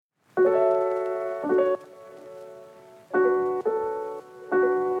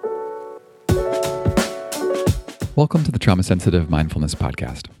Welcome to the Trauma Sensitive Mindfulness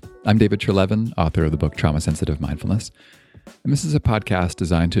Podcast. I'm David Trelevin, author of the book Trauma Sensitive Mindfulness. And this is a podcast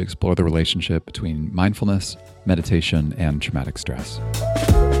designed to explore the relationship between mindfulness, meditation, and traumatic stress.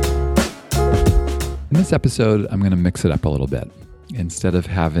 In this episode, I'm going to mix it up a little bit. Instead of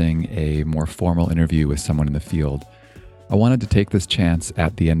having a more formal interview with someone in the field, I wanted to take this chance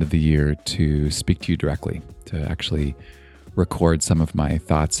at the end of the year to speak to you directly, to actually record some of my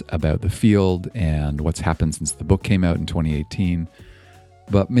thoughts about the field and what's happened since the book came out in 2018,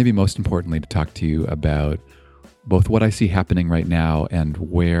 but maybe most importantly to talk to you about both what I see happening right now and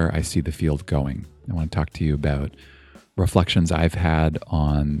where I see the field going. I want to talk to you about reflections I've had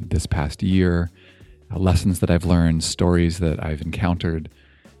on this past year, lessons that I've learned, stories that I've encountered,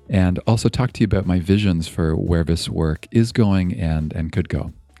 and also talk to you about my visions for where this work is going and could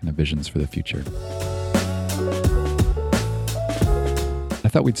go, kind of visions for the future. I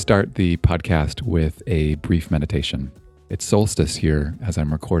thought we'd start the podcast with a brief meditation. It's solstice here as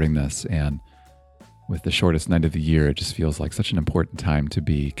I'm recording this, and with the shortest night of the year, it just feels like such an important time to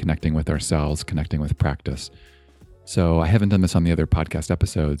be connecting with ourselves, connecting with practice. So I haven't done this on the other podcast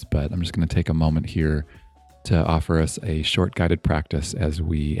episodes, but I'm just going to take a moment here to offer us a short guided practice as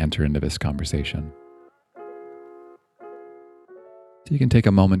we enter into this conversation. So you can take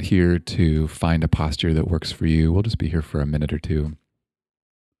a moment here to find a posture that works for you. We'll just be here for a minute or two.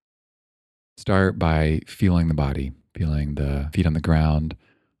 Start by feeling the body, feeling the feet on the ground,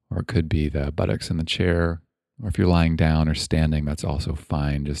 or it could be the buttocks in the chair, or if you're lying down or standing, that's also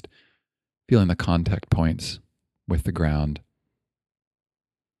fine. Just feeling the contact points with the ground.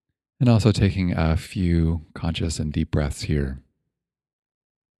 And also taking a few conscious and deep breaths here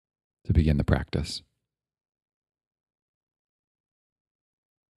to begin the practice.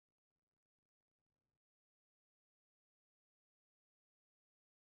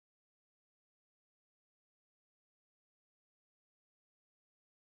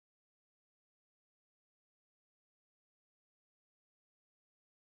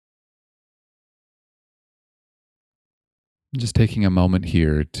 Just taking a moment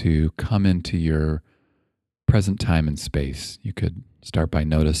here to come into your present time and space. You could start by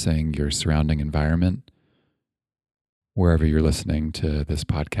noticing your surrounding environment, wherever you're listening to this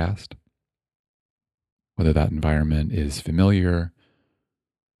podcast, whether that environment is familiar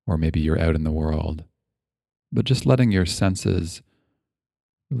or maybe you're out in the world, but just letting your senses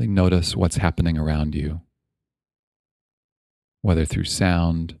really notice what's happening around you, whether through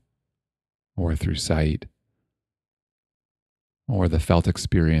sound or through sight, or the felt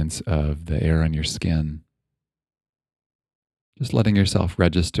experience of the air on your skin. Just letting yourself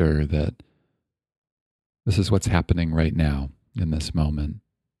register that this is what's happening right now in this moment.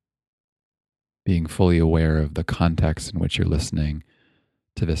 Being fully aware of the context in which you're listening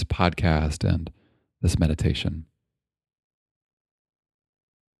to this podcast and this meditation.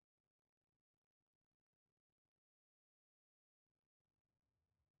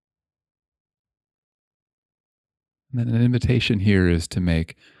 And then an invitation here is to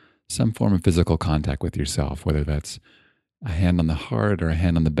make some form of physical contact with yourself, whether that's a hand on the heart or a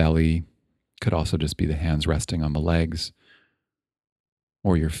hand on the belly. Could also just be the hands resting on the legs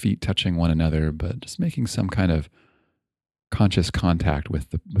or your feet touching one another, but just making some kind of conscious contact with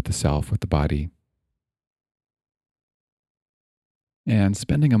the self, with the body. And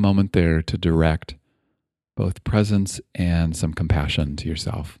spending a moment there to direct both presence and some compassion to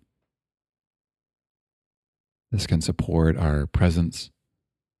yourself. This can support our presence,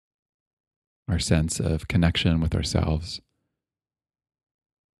 our sense of connection with ourselves,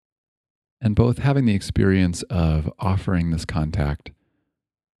 and both having the experience of offering this contact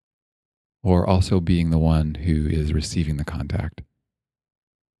or also being the one who is receiving the contact.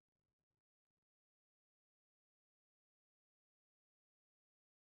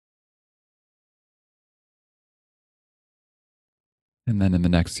 And then in the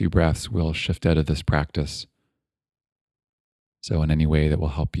next few breaths, we'll shift out of this practice. So in any way that will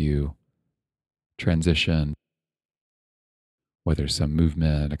help you transition, whether some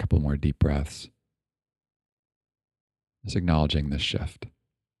movement, a couple more deep breaths, just acknowledging this shift.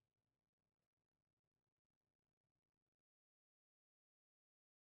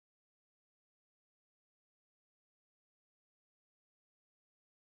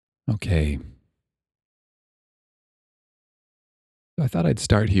 Okay. So I thought I'd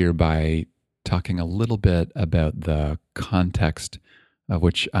start here by talking a little bit about the context of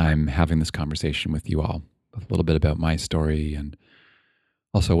which I'm having this conversation with you all. A little bit about my story and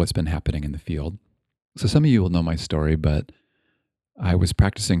also what's been happening in the field. So some of you will know my story, but I was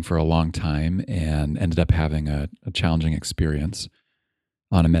practicing for a long time and ended up having a challenging experience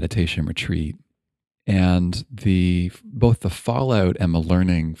on a meditation retreat. And both the fallout and the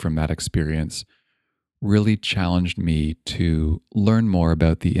learning from that experience really challenged me to learn more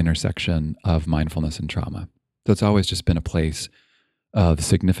about the intersection of mindfulness and trauma. So it's always just been a place of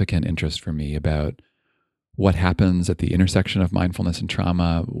significant interest for me about what happens at the intersection of mindfulness and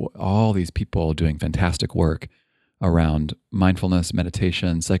trauma. All these people doing fantastic work around mindfulness,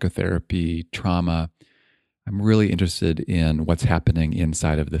 meditation, psychotherapy, trauma. I'm really interested in what's happening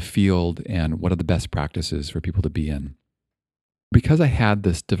inside of the field and what are the best practices for people to be in. Because I had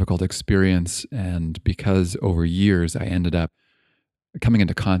this difficult experience and because over years I ended up coming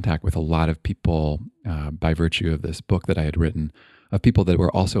into contact with a lot of people by virtue of this book that I had written, of people that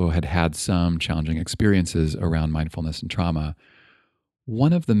were also had some challenging experiences around mindfulness and trauma.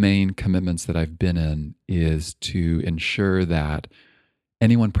 One of the main commitments that I've been in is to ensure that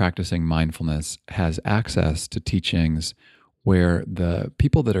anyone practicing mindfulness has access to teachings where the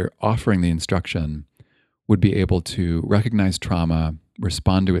people that are offering the instruction would be able to recognize trauma,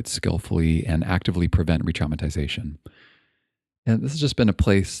 respond to it skillfully, and actively prevent re-traumatization. And this has just been a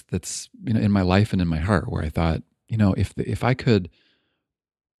place that's, in my life and in my heart where I thought, if I could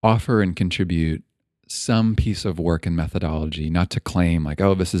offer and contribute some piece of work and methodology, not to claim like,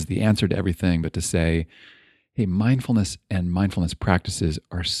 oh, this is the answer to everything, but to say, hey, mindfulness and mindfulness practices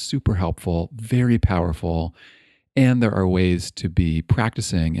are super helpful, very powerful, and there are ways to be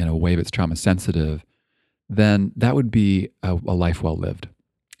practicing in a way that's trauma sensitive, then that would be a life well lived.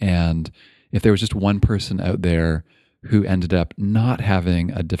 And if there was just one person out there who ended up not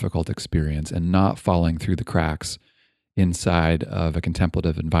having a difficult experience and not falling through the cracks inside of a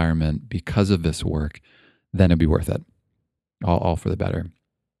contemplative environment because of this work, then it'd be worth it. All for the better.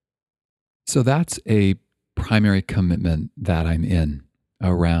 So that's a primary commitment that I'm in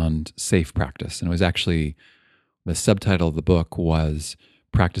around safe practice. And it was actually, the subtitle of the book was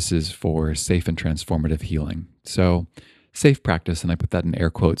Practices for Safe and Transformative Healing. So safe practice, and I put that in air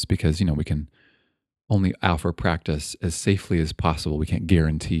quotes because, we can only offer practice as safely as possible. We can't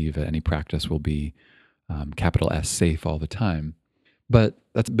guarantee that any practice will be capital S safe all the time. But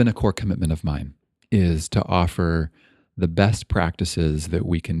that's been a core commitment of mine, is to offer the best practices that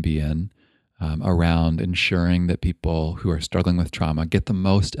we can be in around ensuring that people who are struggling with trauma get the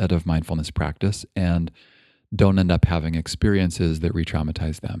most out of mindfulness practice and don't end up having experiences that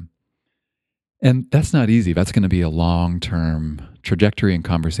re-traumatize them. And that's not easy. That's going to be a long-term trajectory and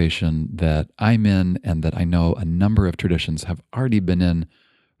conversation that I'm in and that I know a number of traditions have already been in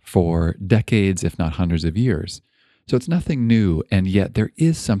for decades, if not hundreds of years. So it's nothing new. And yet there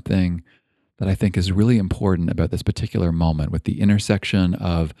is something that I think is really important about this particular moment with the intersection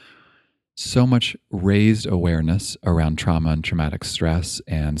of so much raised awareness around trauma and traumatic stress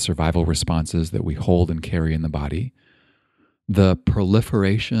and survival responses that we hold and carry in the body, the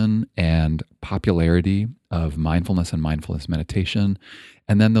proliferation and popularity of mindfulness and mindfulness meditation,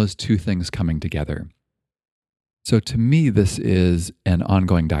 and then those two things coming together. So to me, this is an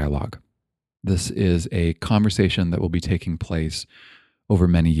ongoing dialogue. This is a conversation that will be taking place over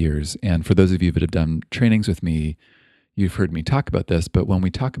many years. And for those of you that have done trainings with me, you've heard me talk about this, but when we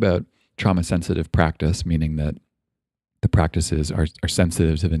talk about trauma sensitive practice, meaning that the practices are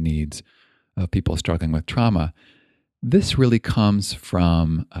sensitive to the needs of people struggling with trauma, this really comes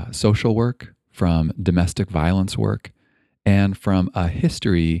from social work, from domestic violence work, and from a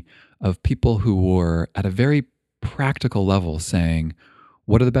history of people who were at a very practical level saying,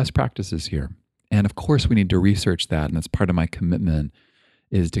 what are the best practices here? And of course, we need to research that. And that's part of my commitment,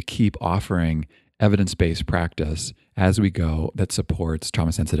 is to keep offering evidence-based practice as we go that supports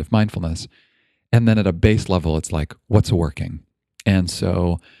trauma-sensitive mindfulness. And then at a base level, it's like, what's working? And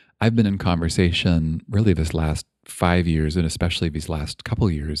so I've been in conversation really this last 5 years, and especially these last couple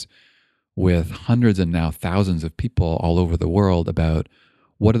years, with hundreds and now thousands of people all over the world about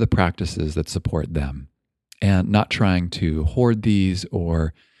what are the practices that support them, and not trying to hoard these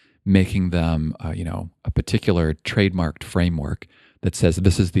or making them, a particular trademarked framework that says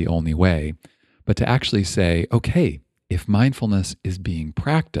this is the only way, but to actually say, okay, if mindfulness is being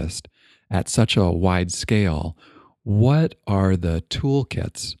practiced at such a wide scale, what are the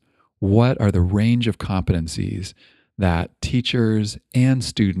toolkits? What are the range of competencies that teachers and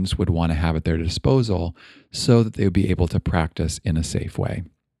students would want to have at their disposal so that they would be able to practice in a safe way?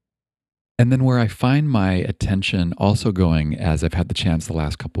 And then where I find my attention also going, as I've had the chance the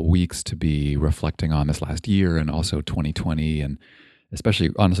last couple of weeks to be reflecting on this last year and also 2020, and especially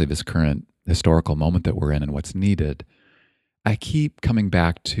honestly this current historical moment that we're in and what's needed, I keep coming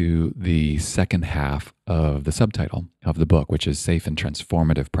back to the second half of the subtitle of the book, which is Safe and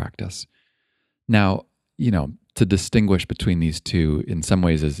Transformative Practice. Now, to distinguish between these two in some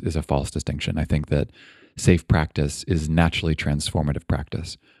ways is a false distinction. I think that safe practice is naturally transformative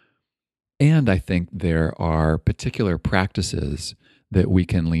practice. And I think there are particular practices that we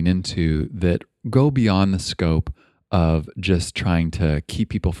can lean into that go beyond the scope of just trying to keep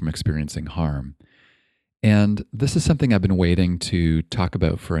people from experiencing harm. And this is something I've been waiting to talk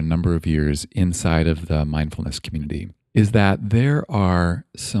about for a number of years inside of the mindfulness community, is that there are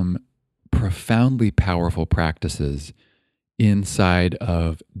some profoundly powerful practices inside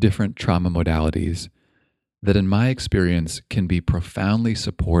of different trauma modalities that, in my experience, can be profoundly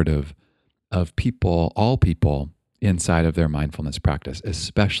supportive of people, all people, inside of their mindfulness practice,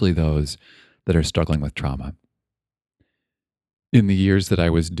 especially those that are struggling with trauma. In the years that I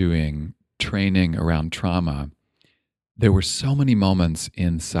was doing training around trauma, there were so many moments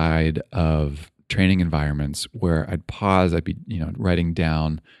inside of training environments where I'd pause, I'd be, writing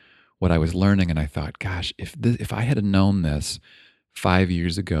down what I was learning, and I thought, gosh, if I had known this 5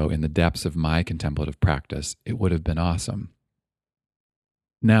 years ago in the depths of my contemplative practice, it would have been awesome.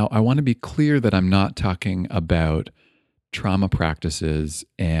 Now, I want to be clear that I'm not talking about trauma practices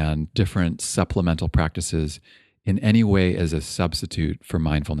and different supplemental practices in any way as a substitute for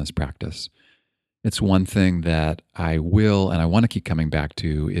mindfulness practice. It's one thing that I will and I want to keep coming back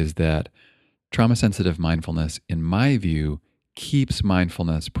to is that trauma-sensitive mindfulness, in my view, keeps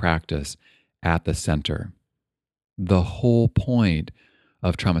mindfulness practice at the center. The whole point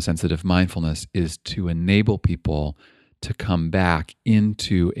of trauma-sensitive mindfulness is to enable people to come back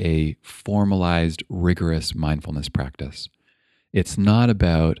into a formalized, rigorous mindfulness practice. It's not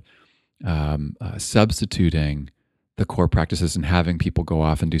about substituting the core practices and having people go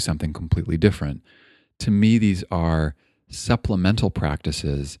off and do something completely different. To me, these are supplemental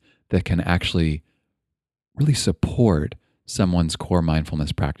practices that can actually really support someone's core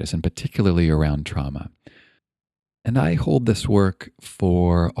mindfulness practice, and particularly around trauma. And I hold this work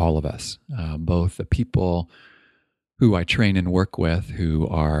for all of us, both the people who I train and work with, who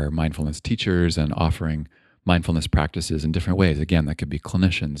are mindfulness teachers and offering mindfulness practices in different ways. Again, that could be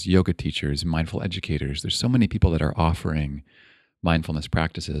clinicians, yoga teachers, mindful educators. There's so many people that are offering mindfulness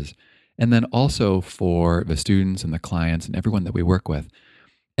practices. And then also for the students and the clients and everyone that we work with.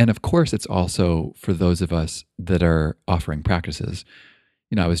 And of course, it's also for those of us that are offering practices.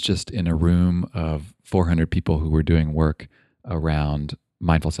 I was just in a room of 400 people who were doing work around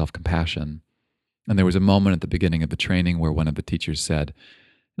mindful self-compassion. And there was a moment at the beginning of the training where one of the teachers said,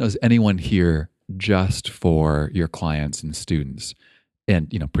 is anyone here just for your clients and students? And,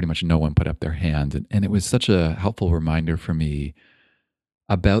 pretty much no one put up their hand. And it was such a helpful reminder for me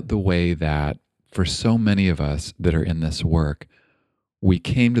about the way that for so many of us that are in this work, we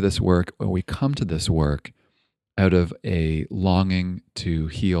come to this work out of a longing to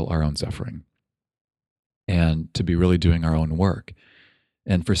heal our own suffering and to be really doing our own work.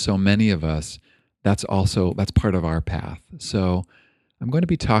 And for so many of us, that's part of our path. So I'm going to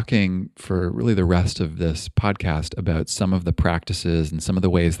be talking for really the rest of this podcast about some of the practices and some of the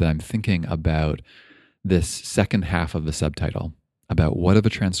ways that I'm thinking about this second half of the subtitle, about what are the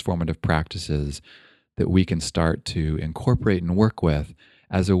transformative practices that we can start to incorporate and work with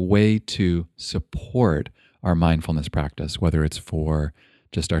as a way to support our mindfulness practice, whether it's for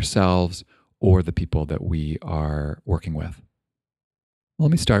just ourselves or the people that we are working with. Let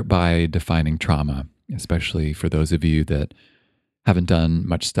me start by defining trauma, especially for those of you that haven't done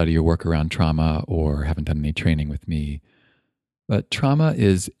much study or work around trauma or haven't done any training with me. But trauma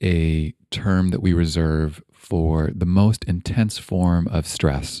is a term that we reserve for the most intense form of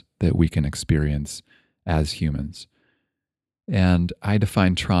stress that we can experience as humans. And I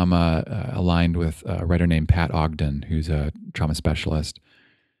define trauma aligned with a writer named Pat Ogden, who's a trauma specialist.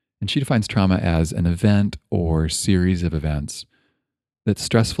 And she defines trauma as an event or series of events that's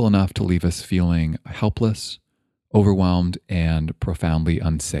stressful enough to leave us feeling helpless, overwhelmed, and profoundly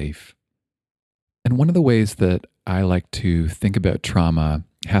unsafe. And one of the ways that I like to think about trauma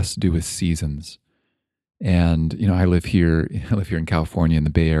has to do with seasons. And, I live here in California in the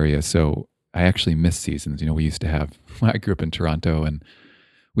Bay Area, so I actually miss seasons. We used to have, I grew up in Toronto and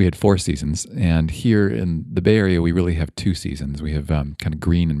we had 4 seasons. And here in the Bay Area, we really have 2 seasons. We have kind of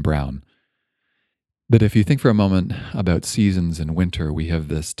green and brown. But if you think for a moment about seasons in winter, we have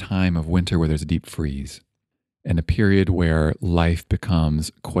this time of winter where there's a deep freeze and a period where life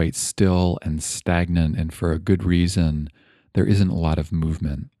becomes quite still and stagnant. And for a good reason, there isn't a lot of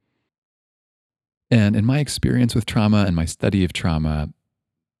movement. And in my experience with trauma and my study of trauma,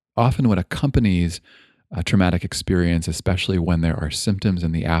 often what accompanies a traumatic experience, especially when there are symptoms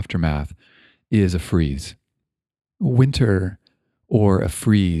in the aftermath, is a freeze. Winter or a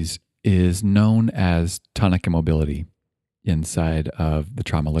freeze is known as tonic immobility inside of the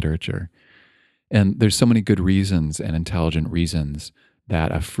trauma literature. And there's so many good reasons and intelligent reasons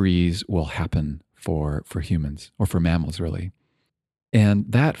that a freeze will happen for humans or for mammals, really.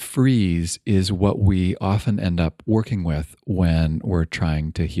 And that freeze is what we often end up working with when we're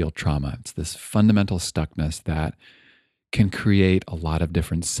trying to heal trauma. It's this fundamental stuckness that can create a lot of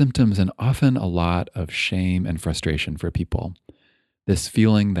different symptoms and often a lot of shame and frustration for people. This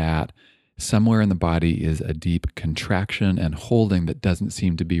feeling that somewhere in the body is a deep contraction and holding that doesn't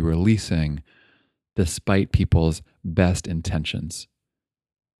seem to be releasing despite people's best intentions.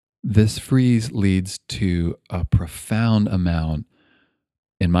 This freeze leads to a profound amount,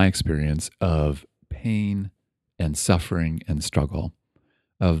 in my experience, of pain and suffering and struggle,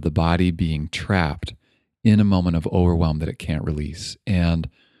 of the body being trapped in a moment of overwhelm that it can't release. And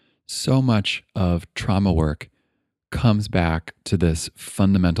so much of trauma work comes back to this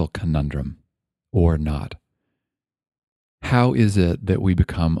fundamental conundrum, or not. How is it that we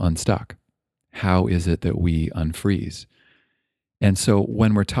become unstuck? How is it that we unfreeze? And so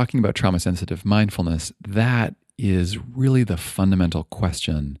when we're talking about trauma sensitive mindfulness, that is really the fundamental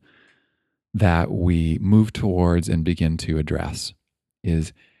question that we move towards and begin to address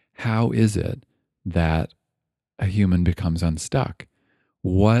is how is it that a human becomes unstuck?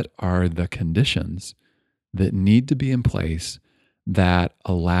 What are the conditions that need to be in place that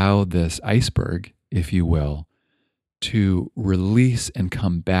allow this iceberg, if you will, to release and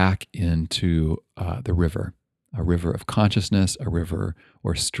come back into the river, a river of consciousness, a river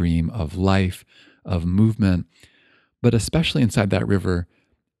or stream of life, of movement. But especially inside that river,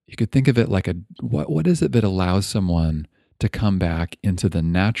 you could think of it like what is it that allows someone to come back into the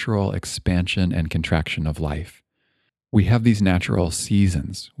natural expansion and contraction of life? We have these natural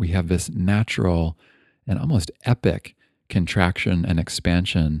seasons. We have this natural and almost epic contraction and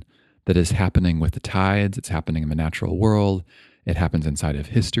expansion that is happening with the tides. It's happening in the natural world. It happens inside of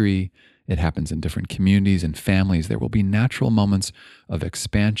history. It happens in different communities and families. There will be natural moments of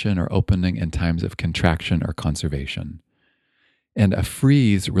expansion or opening and times of contraction or conservation. And a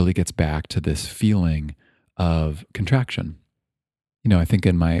freeze really gets back to this feeling of contraction. You know, I think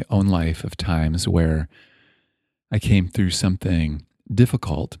in my own life of times where I came through something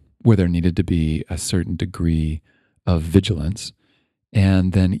difficult, where there needed to be a certain degree of vigilance.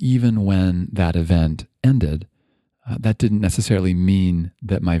 And then even when that event ended, that didn't necessarily mean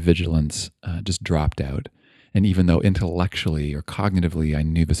that my vigilance just dropped out. And even though intellectually or cognitively I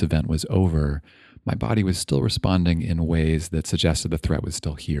knew this event was over, my body was still responding in ways that suggested the threat was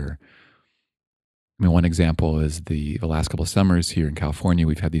still here. I mean, one example is the last couple of summers here in California,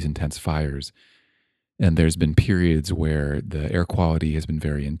 we've had these intense fires. And there's been periods where the air quality has been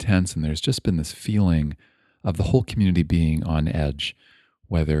very intense, and there's just been this feeling of the whole community being on edge,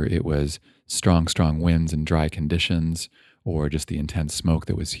 whether it was strong winds and dry conditions or just the intense smoke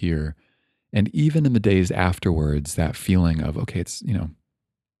that was here. And even in the days afterwards, that feeling of, okay, it's,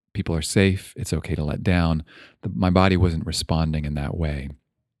 people are safe, it's okay to let down. My body wasn't responding in that way.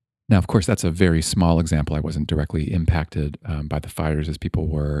 Now, of course, that's a very small example. I wasn't directly impacted by the fires as people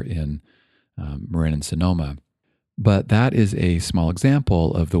were in Marin and Sonoma. But that is a small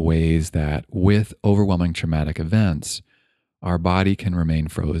example of the ways that with overwhelming traumatic events, our body can remain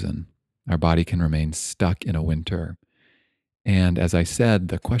frozen. Our body can remain stuck in a winter. And as I said,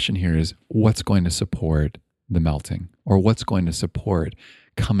 the question here is what's going to support the melting, or what's going to support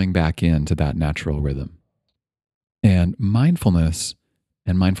coming back into that natural rhythm? And mindfulness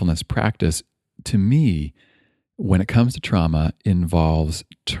and mindfulness practice, to me, when it comes to trauma, involves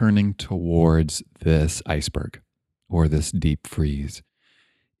turning towards this iceberg or this deep freeze.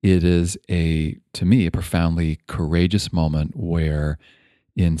 It is to me, a profoundly courageous moment where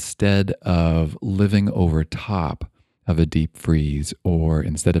instead of living over top of a deep freeze, or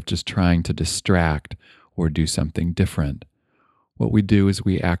instead of just trying to distract or do something different, what we do is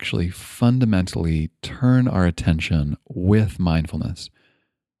we actually fundamentally turn our attention with mindfulness,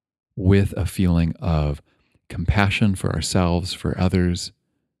 with a feeling of compassion for ourselves, for others,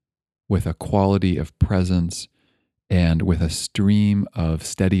 with a quality of presence, and with a stream of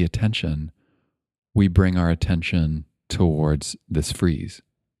steady attention, we bring our attention towards this freeze.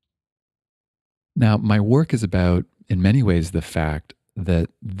 Now, my work is about, in many ways, the fact that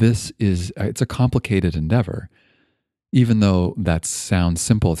it's a complicated endeavor. Even though that sounds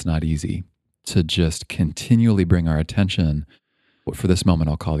simple, it's not easy to just continually bring our attention, what for this moment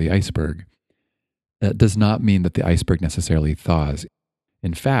I'll call the iceberg. That does not mean that the iceberg necessarily thaws.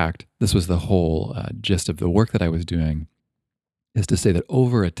 In fact, this was the whole gist of the work that I was doing, is to say that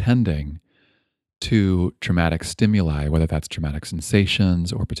over-attending to traumatic stimuli, whether that's traumatic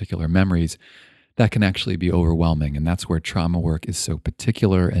sensations or particular memories, that can actually be overwhelming. And that's where trauma work is so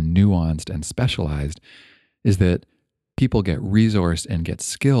particular and nuanced and specialized, is that people get resourced and get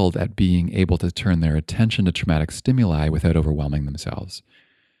skilled at being able to turn their attention to traumatic stimuli without overwhelming themselves.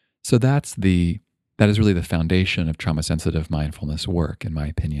 So that is really the foundation of trauma sensitive mindfulness work, in my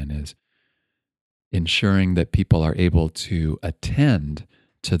opinion, is ensuring that people are able to attend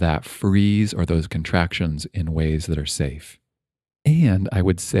to that freeze or those contractions in ways that are safe. And I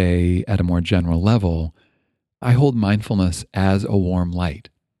would say, at a more general level, I hold mindfulness as a warm light,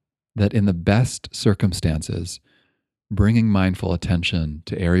 that in the best circumstances, bringing mindful attention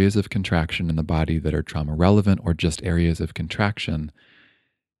to areas of contraction in the body that are trauma relevant or just areas of contraction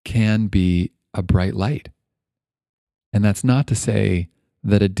can be a bright light. And that's not to say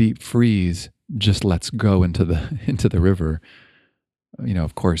that a deep freeze just lets go into the into the river.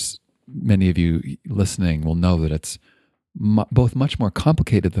 Of course, many of you listening will know that it's both much more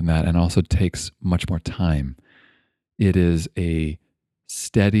complicated than that and also takes much more time. It is a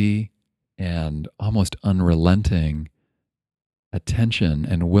steady and almost unrelenting attention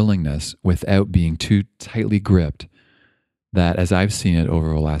and willingness without being too tightly gripped, that, as I've seen it over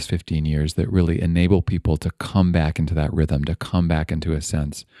the last 15 years, that really enable people to come back into that rhythm, to come back into a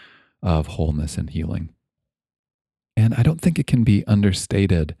sense of wholeness and healing. And I don't think it can be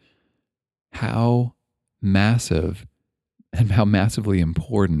understated how massive and how massively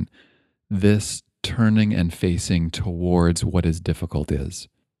important this turning and facing towards what is difficult is.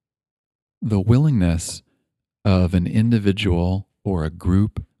 The willingness of an individual or a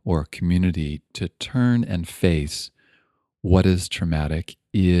group or a community to turn and face what is traumatic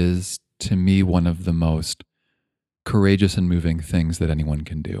is, to me, one of the most courageous and moving things that anyone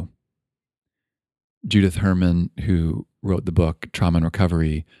can do. Judith Herman, who wrote the book Trauma and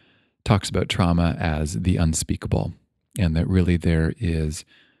Recovery, talks about trauma as the unspeakable, and that really there is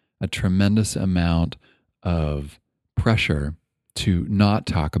a tremendous amount of pressure to not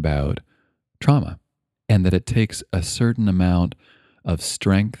talk about trauma, and that it takes a certain amount of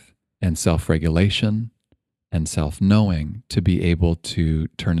strength and self-regulation and self-knowing to be able to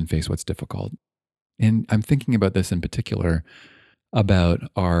turn and face what's difficult. And I'm thinking about this in particular about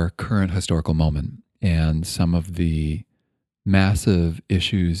our current historical moment and some of the massive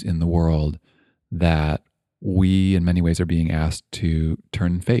issues in the world that we, in many ways, are being asked to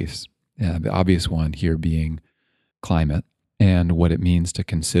turn and face. The obvious one here being climate and what it means to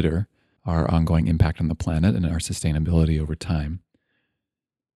consider our ongoing impact on the planet and our sustainability over time.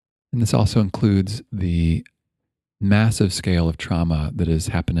 And this also includes the massive scale of trauma that is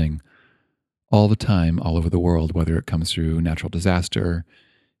happening all the time, all over the world, whether it comes through natural disaster,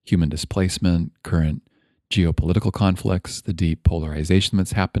 human displacement, current geopolitical conflicts, the deep polarization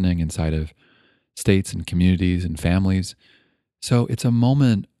that's happening inside of states and communities and families. So it's a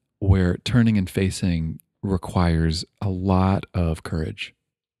moment where turning and facing requires a lot of courage.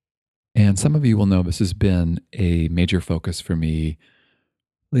 And some of you will know this has been a major focus for me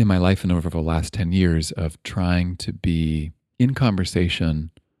really in my life and over the last 10 years of trying to be in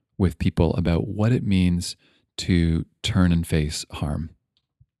conversation with people about what it means to turn and face harm.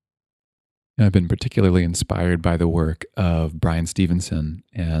 And I've been particularly inspired by the work of Brian Stevenson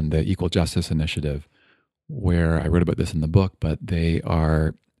and the Equal Justice Initiative, where I wrote about this in the book, but they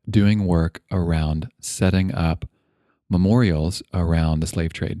are doing work around setting up memorials around the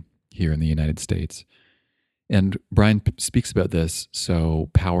slave trade here in the United States. And Brian speaks about this so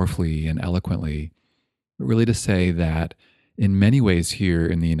powerfully and eloquently, really to say that in many ways here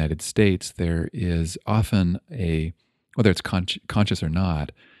in the United States, there is often whether it's conscious or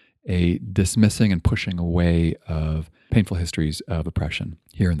not, a dismissing and pushing away of painful histories of oppression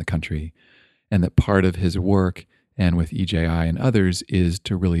here in the country. And that part of his work, and with EJI and others, is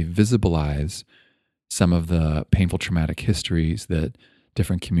to really visibilize some of the painful traumatic histories that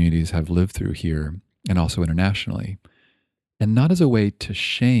different communities have lived through here and also internationally. And not as a way to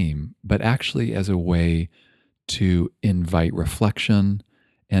shame, but actually as a way to invite reflection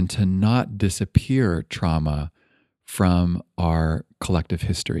and to not disappear trauma from our collective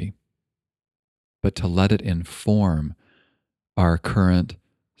history, but to let it inform our current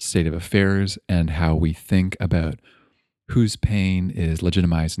state of affairs and how we think about whose pain is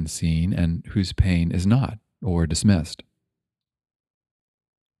legitimized and seen and whose pain is not or dismissed.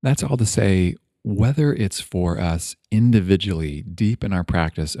 That's all to say, whether it's for us individually, deep in our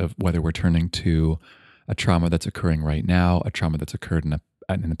practice of whether we're turning to a trauma that's occurring right now, a trauma that's occurred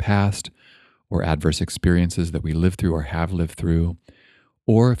in the past, or adverse experiences that we live through or have lived through,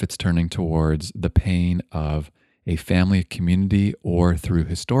 or if it's turning towards the pain of a family, community, or through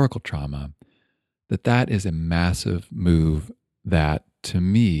historical trauma, that is a massive move that, to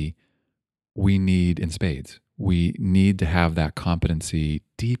me, we need in spades. We need to have that competency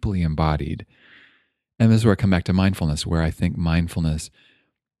deeply embodied. And this is where I come back to mindfulness, where I think mindfulness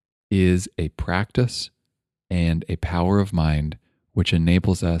is a practice and a power of mind which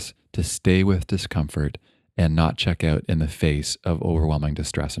enables us to stay with discomfort and not check out in the face of overwhelming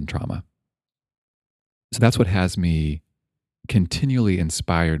distress and trauma. So that's what has me continually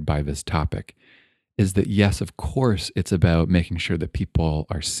inspired by this topic, is that yes, of course, it's about making sure that people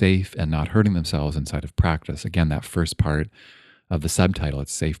are safe and not hurting themselves inside of practice. Again, that first part of the subtitle,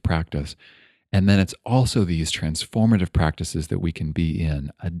 it's safe practice. And then it's also these transformative practices that we can be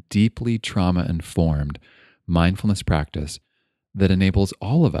in, a deeply trauma-informed mindfulness practice that enables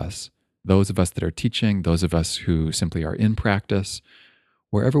all of us, those of us that are teaching, those of us who simply are in practice,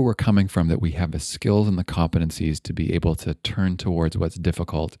 wherever we're coming from, that we have the skills and the competencies to be able to turn towards what's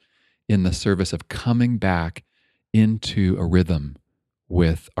difficult in the service of coming back into a rhythm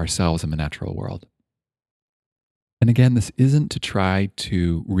with ourselves and the natural world. And again, this isn't to try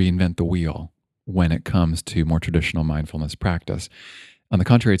to reinvent the wheel when it comes to more traditional mindfulness practice. On the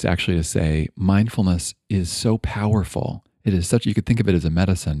contrary, it's actually to say mindfulness is so powerful. It is such, you could think of it as a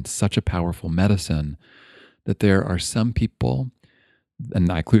medicine, such a powerful medicine that there are some people, and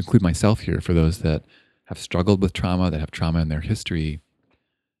I include myself here, for those that have struggled with trauma, that have trauma in their history,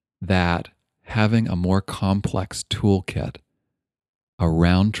 that having a more complex toolkit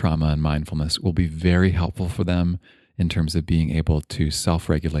around trauma and mindfulness will be very helpful for them in terms of being able to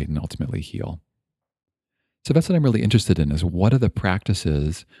self-regulate and ultimately heal. So that's what I'm really interested in, is what are the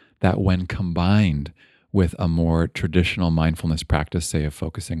practices that, when combined with a more traditional mindfulness practice, say of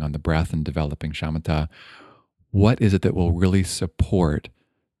focusing on the breath and developing shamatha, what is it that will really support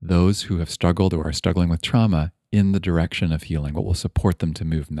those who have struggled or are struggling with trauma in the direction of healing? What will support them to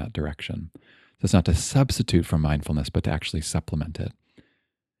move in that direction? So it's not to substitute for mindfulness, but to actually supplement it.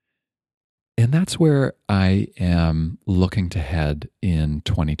 And that's where I am looking to head in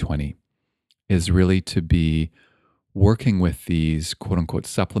 2020, is really to be working with these quote unquote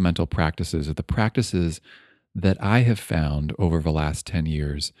supplemental practices, or the practices that I have found over the last 10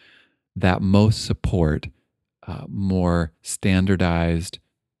 years that most support more standardized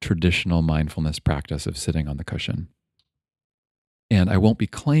traditional mindfulness practice of sitting on the cushion. And I won't be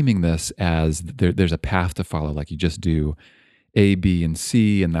claiming this as there's a path to follow, like you just do A, B, and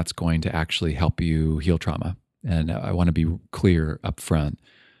C, and that's going to actually help you heal trauma. And I want to be clear up front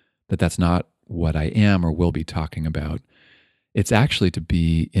that that's not what I am or will be talking about. It's actually to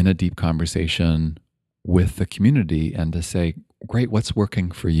be in a deep conversation with the community and to say, great, what's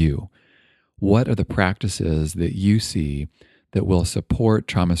working for you? What are the practices that you see that will support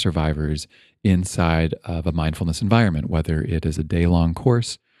trauma survivors inside of a mindfulness environment, whether it is a day-long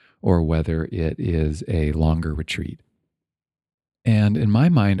course or whether it is a longer retreat? And in my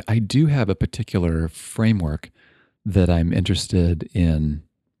mind, I do have a particular framework that I'm interested in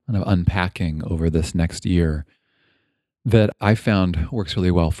kind of unpacking over this next year that I found works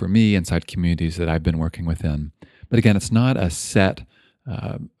really well for me inside communities that I've been working within. But again, it's not a set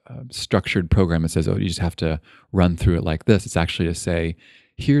structured program that says, oh, you just have to run through it like this. It's actually to say,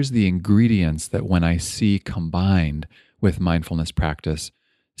 here's the ingredients that when I see combined with mindfulness practice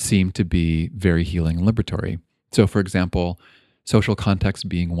seem to be very healing and liberatory. So for example, social context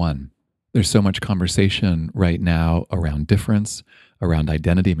being one. There's so much conversation right now around difference, around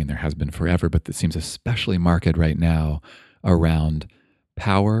identity. I mean, there has been forever, but it seems especially marked right now around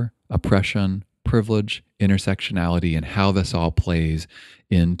power, oppression, privilege, intersectionality, and how this all plays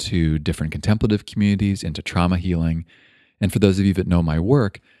into different contemplative communities, into trauma healing. And for those of you that know my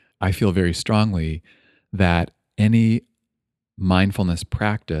work, I feel very strongly that any mindfulness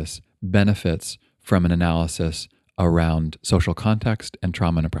practice benefits from an analysis around social context and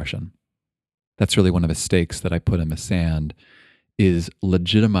trauma and oppression. That's really one of the stakes that I put in the sand, is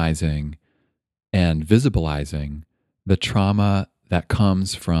legitimizing and visibilizing the trauma that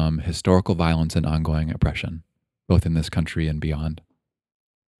comes from historical violence and ongoing oppression, both in this country and beyond.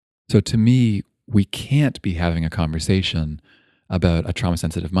 So to me, we can't be having a conversation about a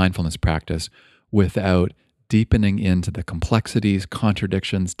trauma-sensitive mindfulness practice without deepening into the complexities,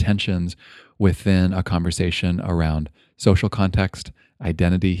 contradictions, tensions within a conversation around social context,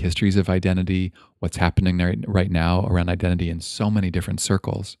 identity, histories of identity, what's happening right now around identity in so many different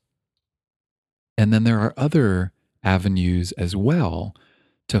circles. And then there are other avenues as well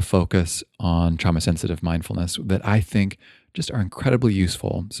to focus on trauma-sensitive mindfulness that I think just are incredibly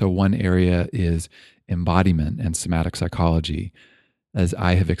useful. So one area is embodiment and somatic psychology. As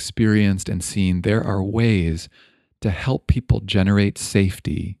I have experienced and seen, there are ways to help people generate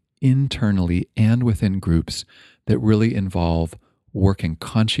safety internally and within groups that really involve working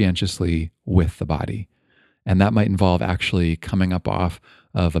conscientiously with the body. And that might involve actually coming up off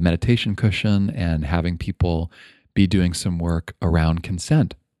of a meditation cushion and having people be doing some work around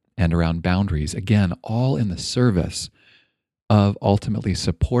consent and around boundaries. Again, all in the service of ultimately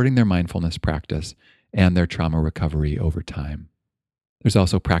supporting their mindfulness practice and their trauma recovery over time. There's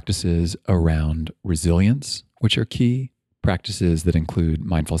also practices around resilience, which are key, practices that include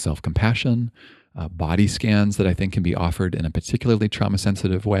mindful self-compassion, body scans that I think can be offered in a particularly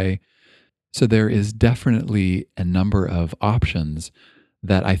trauma-sensitive way. So there is definitely a number of options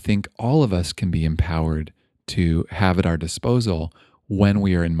that I think all of us can be empowered to have at our disposal when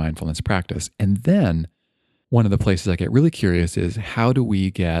we are in mindfulness practice. And then one of the places I get really curious is, how do we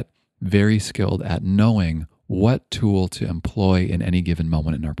get very skilled at knowing what tool to employ in any given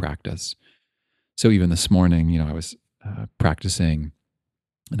moment in our practice? So even this morning, I was practicing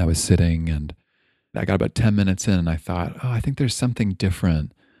and I was sitting and I got about 10 minutes in and I thought, oh, I think there's something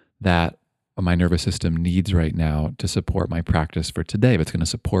different that my nervous system needs right now to support my practice for today, but it's going to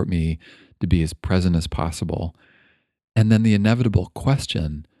support me to be as present as possible. And then the inevitable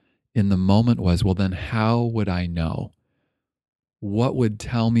question in the moment was, well, then how would I know? What would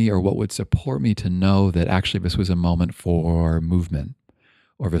tell me or what would support me to know that actually this was a moment for movement,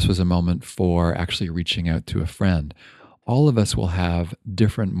 or this was a moment for actually reaching out to a friend? All of us will have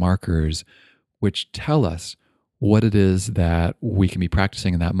different markers which tell us what it is that we can be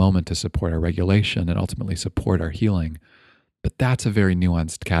practicing in that moment to support our regulation and ultimately support our healing. But that's a very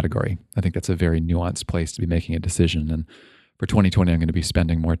nuanced category. I think that's a very nuanced place to be making a decision. And for 2020, I'm going to be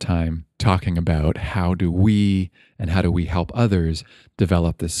spending more time talking about how do we help others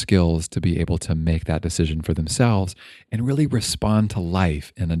develop the skills to be able to make that decision for themselves and really respond to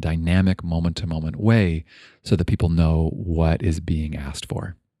life in a dynamic moment-to-moment way so that people know what is being asked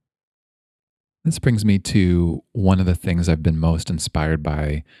for. This brings me to one of the things I've been most inspired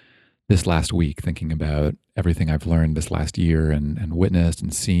by this last week, thinking about everything I've learned this last year and witnessed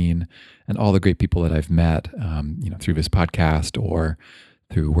and seen, and all the great people that I've met, through this podcast or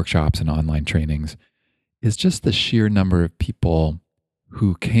through workshops and online trainings, is just the sheer number of people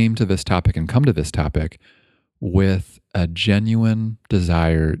who came to this topic and come to this topic with a genuine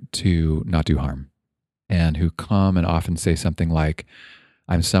desire to not do harm, and who come and often say something like,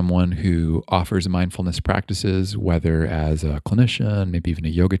 I'm someone who offers mindfulness practices, whether as a clinician, maybe even a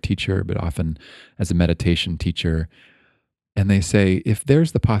yoga teacher, but often as a meditation teacher. And they say, if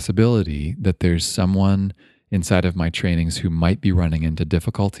there's the possibility that there's someone inside of my trainings who might be running into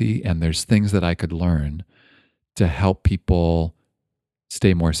difficulty, and there's things that I could learn to help people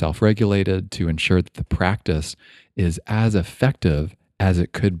stay more self-regulated, to ensure that the practice is as effective as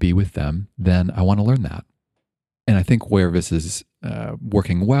it could be with them, then I want to learn that. And I think where this is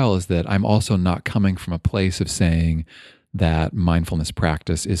working well is that I'm also not coming from a place of saying that mindfulness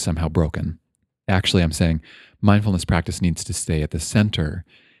practice is somehow broken. Actually, I'm saying mindfulness practice needs to stay at the center.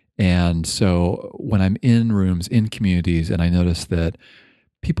 And so when I'm in rooms, in communities, and I notice that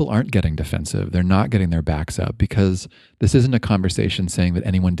people aren't getting defensive, they're not getting their backs up, because this isn't a conversation saying that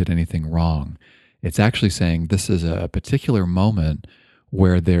anyone did anything wrong. It's actually saying this is a particular moment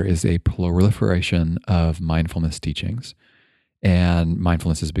where there is a proliferation of mindfulness teachings, and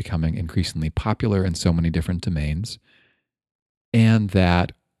mindfulness is becoming increasingly popular in so many different domains, and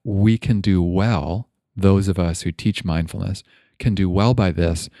that we can do well, those of us who teach mindfulness can do well by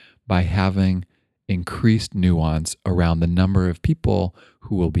this, by having increased nuance around the number of people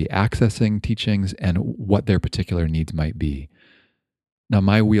who will be accessing teachings and what their particular needs might be. Now,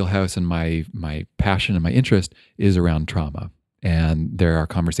 my wheelhouse and my passion and my interest is around trauma. And there are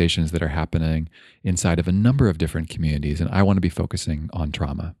conversations that are happening inside of a number of different communities, and I want to be focusing on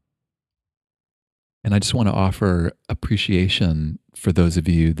trauma. And I just want to offer appreciation for those of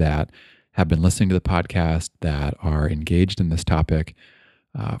you that have been listening to the podcast, that are engaged in this topic,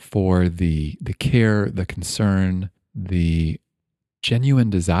 for the care, the concern, the genuine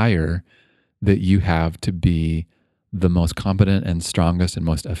desire that you have to be the most competent and strongest and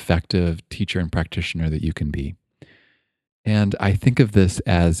most effective teacher and practitioner that you can be. And I think of this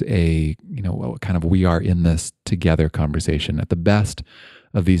as a, kind of we are in this together conversation. At the best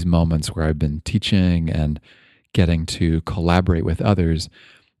of these moments where I've been teaching and getting to collaborate with others,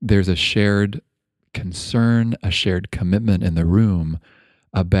 there's a shared concern, a shared commitment in the room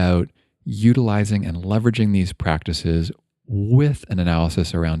about utilizing and leveraging these practices with an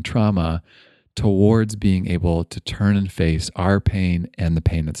analysis around trauma towards being able to turn and face our pain and the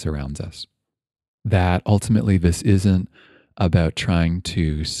pain that surrounds us. That ultimately this isn't about trying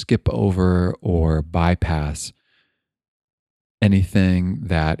to skip over or bypass anything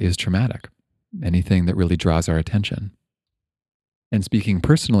that is traumatic, anything that really draws our attention. And speaking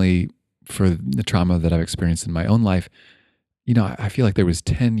personally, for the trauma that I've experienced in my own life, I feel like there was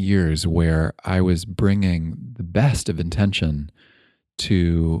 10 years where I was bringing the best of intention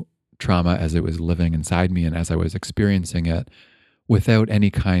to trauma as it was living inside me and as I was experiencing it without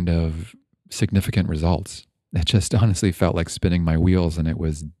any kind of significant results. It just honestly felt like spinning my wheels, and it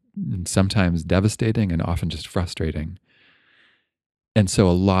was sometimes devastating and often just frustrating. And so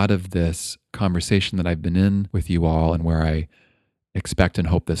a lot of this conversation that I've been in with you all, and where I expect and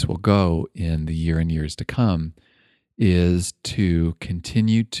hope this will go in the year and years to come, is to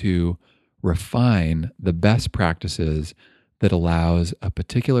continue to refine the best practices that allows a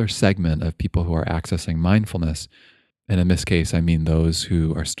particular segment of people who are accessing mindfulness, and in this case, I mean those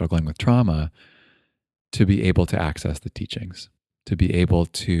who are struggling with trauma, to be able to access the teachings, to be able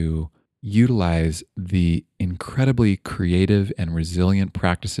to utilize the incredibly creative and resilient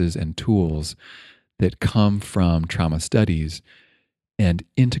practices and tools that come from trauma studies and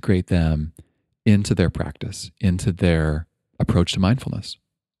integrate them into their practice, into their approach to mindfulness.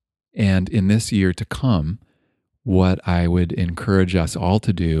 And in this year to come, what I would encourage us all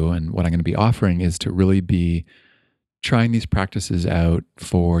to do, and what I'm going to be offering, is to really be trying these practices out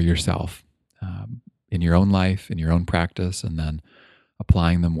for yourself, in your own life, in your own practice, and then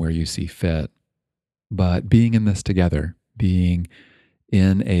applying them where you see fit. But being in this together, being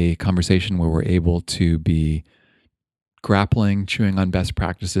in a conversation where we're able to be grappling, chewing on best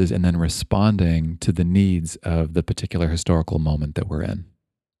practices, and then responding to the needs of the particular historical moment that we're in.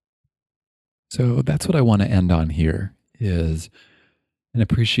 So that's what I want to end on here, is an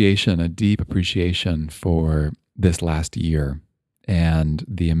appreciation, a deep appreciation for this last year and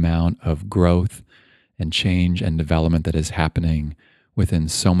the amount of growth and change and development that is happening within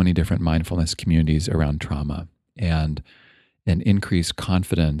so many different mindfulness communities around trauma, and an increased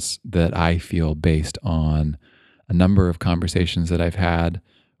confidence that I feel based on a number of conversations that I've had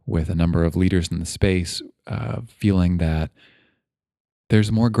with a number of leaders in the space, feeling that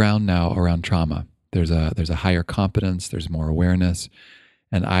there's more ground now around trauma. There's a higher competence, there's more awareness,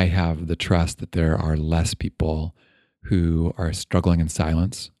 and I have the trust that there are less people who are struggling in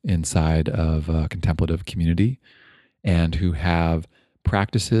silence inside of a contemplative community, and who have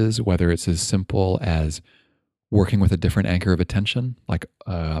practices, whether it's as simple as working with a different anchor of attention, like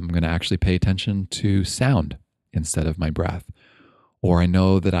I'm going to actually pay attention to sound instead of my breath, or I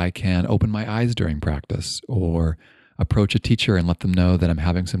know that I can open my eyes during practice, or approach a teacher and let them know that I'm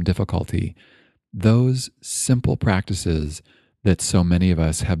having some difficulty. Those simple practices that so many of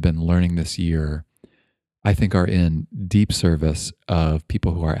us have been learning this year, I think, are in deep service of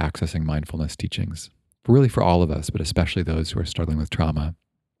people who are accessing mindfulness teachings, really for all of us, but especially those who are struggling with trauma.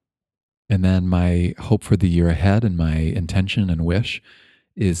 And then my hope for the year ahead, and my intention and wish,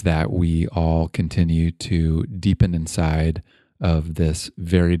 is that we all continue to deepen inside of this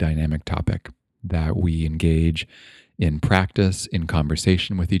very dynamic topic, that we engage in practice, in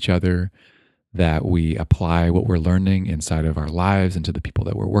conversation with each other, that we apply what we're learning inside of our lives and to the people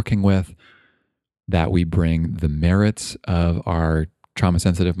that we're working with, that we bring the merits of our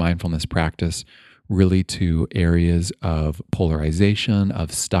trauma-sensitive mindfulness practice really to areas of polarization, of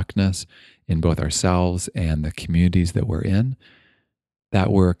stuckness in both ourselves and the communities that we're in, that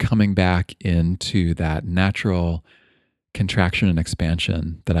we're coming back into that natural contraction and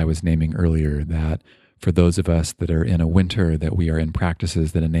expansion that I was naming earlier, that for those of us that are in a winter, that we are in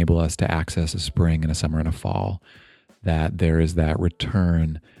practices that enable us to access a spring and a summer and a fall, that there is that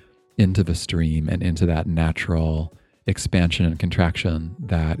return into the stream and into that natural expansion and contraction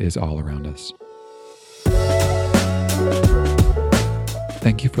that is all around us.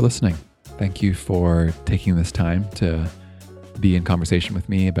 Thank you for listening. Thank you for taking this time to be in conversation with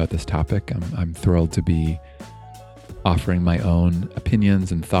me about this topic. I'm thrilled to be offering my own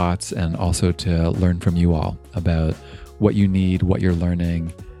opinions and thoughts, and also to learn from you all about what you need, what you're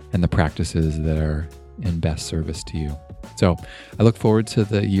learning, and the practices that are in best service to you. So I look forward to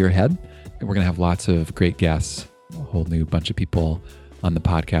the year ahead. We're going to have lots of great guests, a whole new bunch of people on the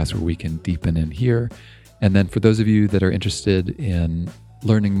podcast where we can deepen in here. And then for those of you that are interested in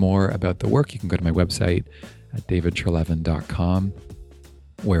learning more about the work, you can go to my website at davidtrelevin.com,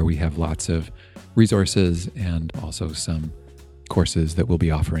 where we have lots of resources and also some courses that we'll be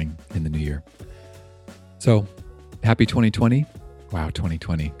offering in the new year. So happy 2020. Wow,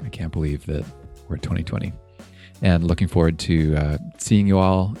 2020. I can't believe that we're at 2020. And looking forward to seeing you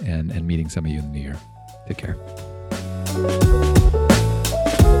all and meeting some of you in the new year. Take care.